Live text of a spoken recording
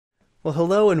Well,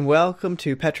 hello and welcome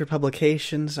to Petra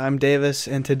Publications. I'm Davis,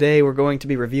 and today we're going to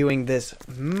be reviewing this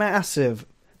massive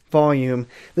volume.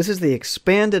 This is the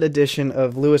expanded edition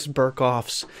of Louis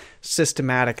Berkhof's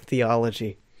Systematic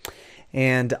Theology,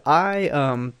 and I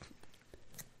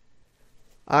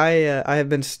have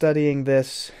been studying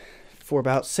this for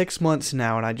about 6 months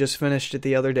now, and I just finished it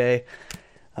the other day,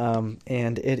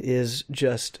 and it is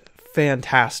just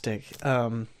fantastic.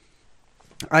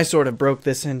 I sort of broke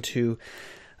this into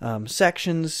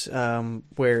sections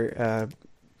where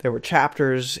there were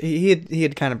chapters. He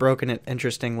had kind of broken it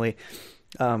interestingly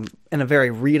in a very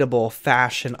readable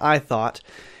fashion, I thought.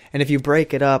 And if you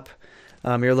break it up,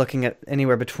 you're looking at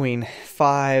anywhere between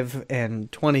 5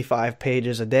 and 25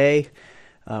 pages a day,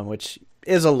 which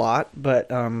is a lot,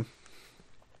 but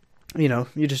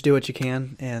you just do what you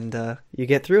can and you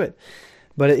get through it.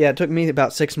 But it took me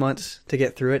about 6 months to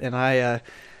get through it, and I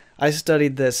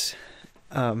studied this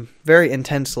very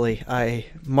intensely. I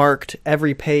marked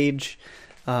every page,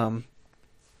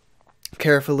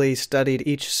 carefully studied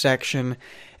each section,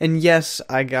 and yes,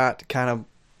 I got kind of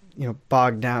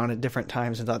bogged down at different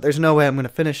times and thought, there's no way I'm going to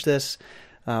finish this.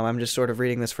 I'm just sort of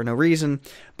reading this for no reason.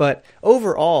 But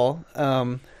overall,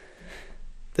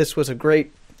 this was a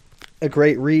great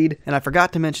read, and I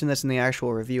forgot to mention this in the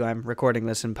actual review. I'm recording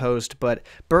this in post, but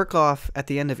Berkhof, at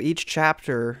the end of each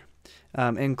chapter,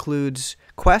 includes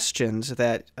questions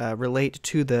that relate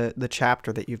to the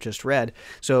chapter that you've just read.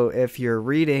 So if you're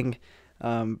reading,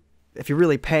 if you're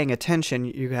really paying attention,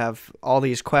 you have all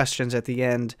these questions at the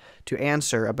end to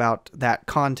answer about that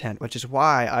content, which is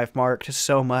why I've marked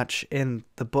so much in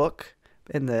the book,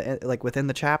 within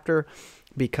the chapter,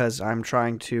 because I'm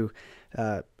trying to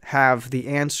have the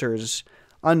answers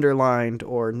underlined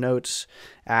or notes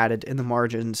added in the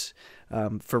margins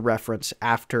for reference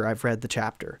after I've read the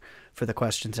chapter for the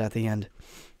questions at the end.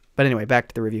 But anyway, back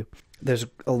to the review. There's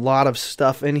a lot of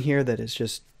stuff in here that is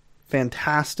just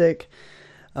fantastic.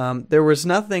 There was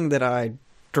nothing that I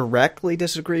directly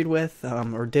disagreed with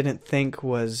or didn't think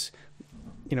was,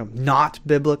 not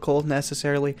biblical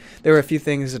necessarily. There were a few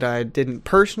things that I didn't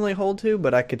personally hold to,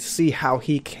 but I could see how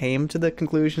he came to the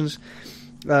conclusions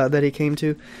that he came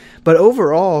to. But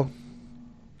overall,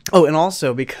 and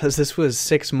also because this was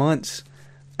 6 months,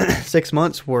 6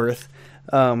 months worth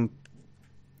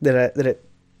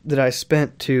that I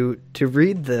spent to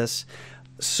read this,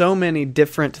 so many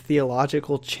different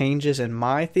theological changes in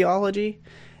my theology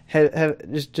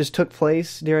have just took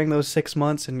place during those 6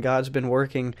 months, and God's been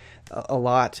working a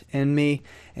lot in me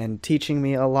and teaching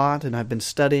me a lot, and I've been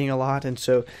studying a lot. And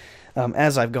so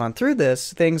as I've gone through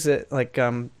this, things that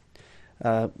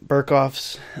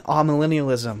Berkhof's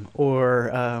amillennialism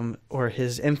or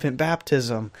his infant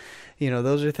baptism,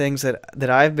 those are things that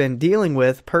I've been dealing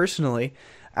with personally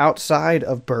outside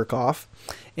of Berkhof.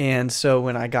 And so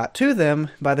when I got to them,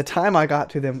 by the time I got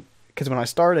to them, because when I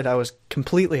started I was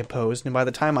completely opposed, and by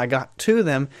the time I got to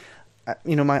them,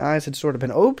 my eyes had sort of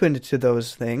been opened to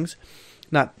those things.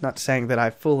 Not saying that I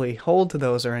fully hold to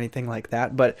those or anything like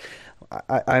that, but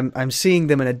I'm seeing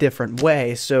them in a different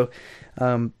way. So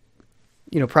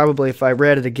probably if I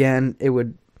read it again, it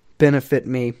would benefit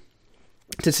me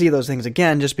to see those things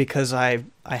again, just because I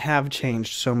have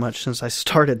changed so much since I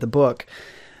started the book.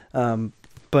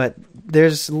 But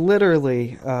there's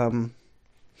literally,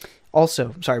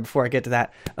 also, sorry, before I get to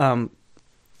that,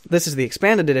 this is the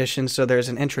expanded edition, so there's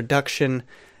an introduction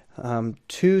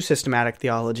to systematic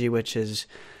theology, which is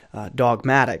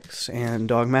dogmatics. And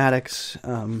dogmatics,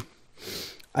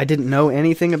 I didn't know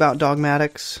anything about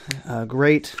dogmatics.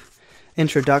 Great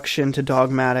introduction to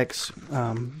dogmatics,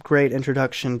 great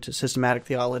introduction to systematic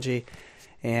theology,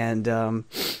 and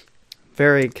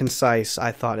very concise.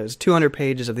 I thought it was 200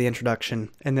 pages of the introduction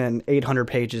and then 800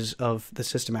 pages of the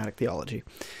systematic theology.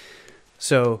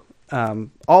 So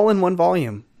all in one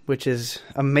volume, which is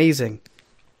amazing.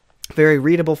 Very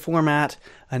readable format,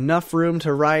 enough room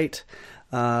to write,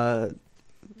 not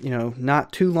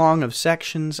too long of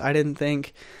sections, I didn't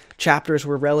think. Chapters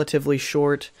were relatively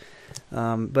short.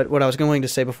 But what I was going to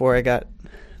say before I got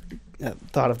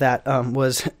thought of that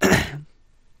was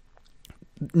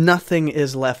nothing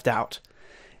is left out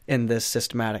in this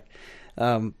systematic.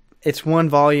 It's one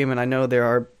volume, and I know there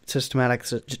are systematics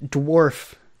that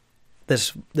dwarf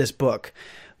this book,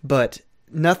 but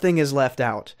nothing is left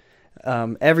out.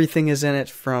 Everything is in it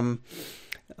from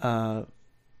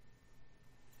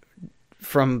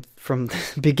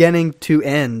beginning to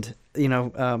end.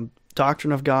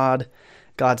 Doctrine of God,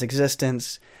 God's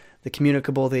existence, the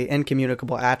communicable, the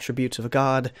incommunicable attributes of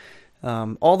God,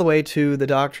 all the way to the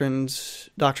doctrine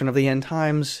of the end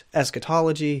times,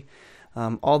 eschatology,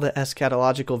 all the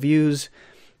eschatological views,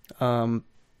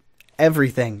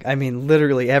 everything. I mean,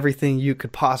 literally everything you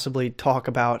could possibly talk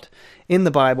about in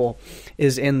the Bible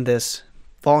is in this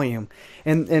volume.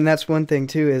 And that's one thing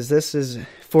too, is this is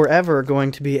forever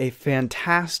going to be a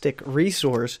fantastic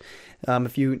resource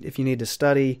if you need to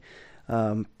study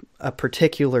a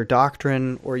particular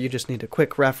doctrine, or you just need a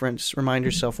quick reference. Remind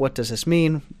yourself, what does this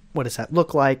mean? What does that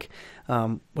look like?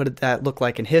 What did that look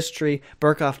like in history?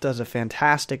 Berkhof does a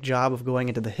fantastic job of going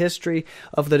into the history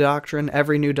of the doctrine.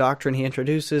 Every new doctrine he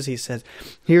introduces, he says,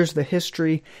 here's the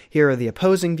history, here are the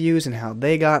opposing views and how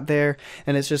they got there,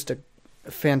 and it's just a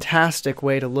fantastic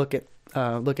way to look at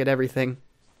everything.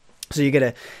 So you get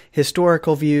a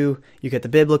historical view, you get the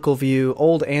biblical view,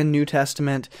 Old and New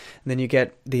Testament, and then you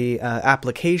get the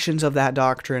applications of that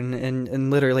doctrine, and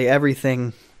literally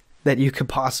everything that you could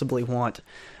possibly want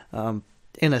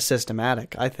in a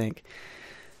systematic, I think.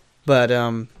 But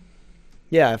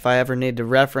yeah, if I ever need to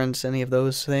reference any of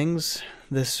those things,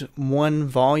 this one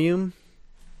volume,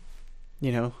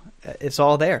 it's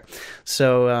all there.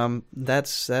 So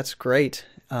that's great.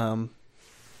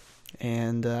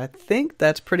 And I think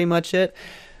that's pretty much it.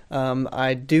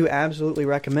 I do absolutely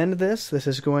recommend this. This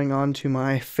is going on to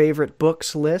my favorite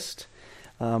books list.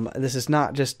 This is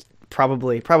not just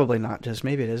probably not just,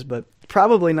 maybe it is, but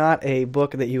probably not a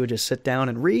book that you would just sit down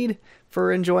and read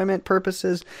for enjoyment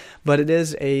purposes, but it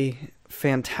is a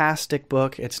fantastic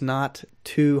book. It's not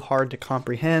too hard to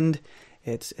comprehend.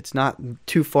 It's not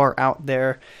too far out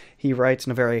there. He writes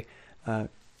in a very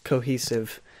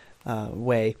cohesive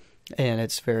way, and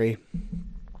it's very,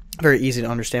 very easy to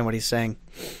understand what he's saying.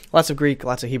 Lots of Greek,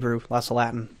 lots of Hebrew, lots of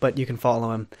Latin, but you can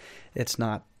follow him. It's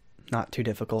not too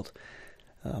difficult.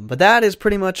 But that is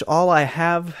pretty much all I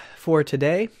have for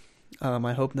today.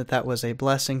 I hope that was a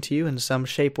blessing to you in some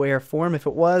shape, way, or form. If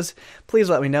it was, please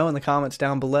let me know in the comments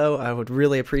down below. I would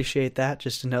really appreciate that,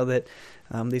 just to know that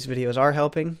these videos are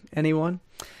helping anyone.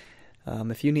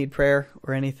 If you need prayer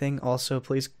or anything, also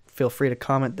please feel free to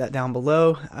comment that down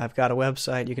below. I've got a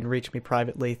website. You can reach me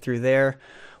privately through there,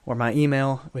 or my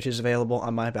email, which is available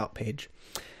on my About page.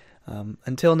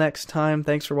 Until next time,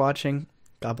 thanks for watching.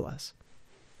 God bless.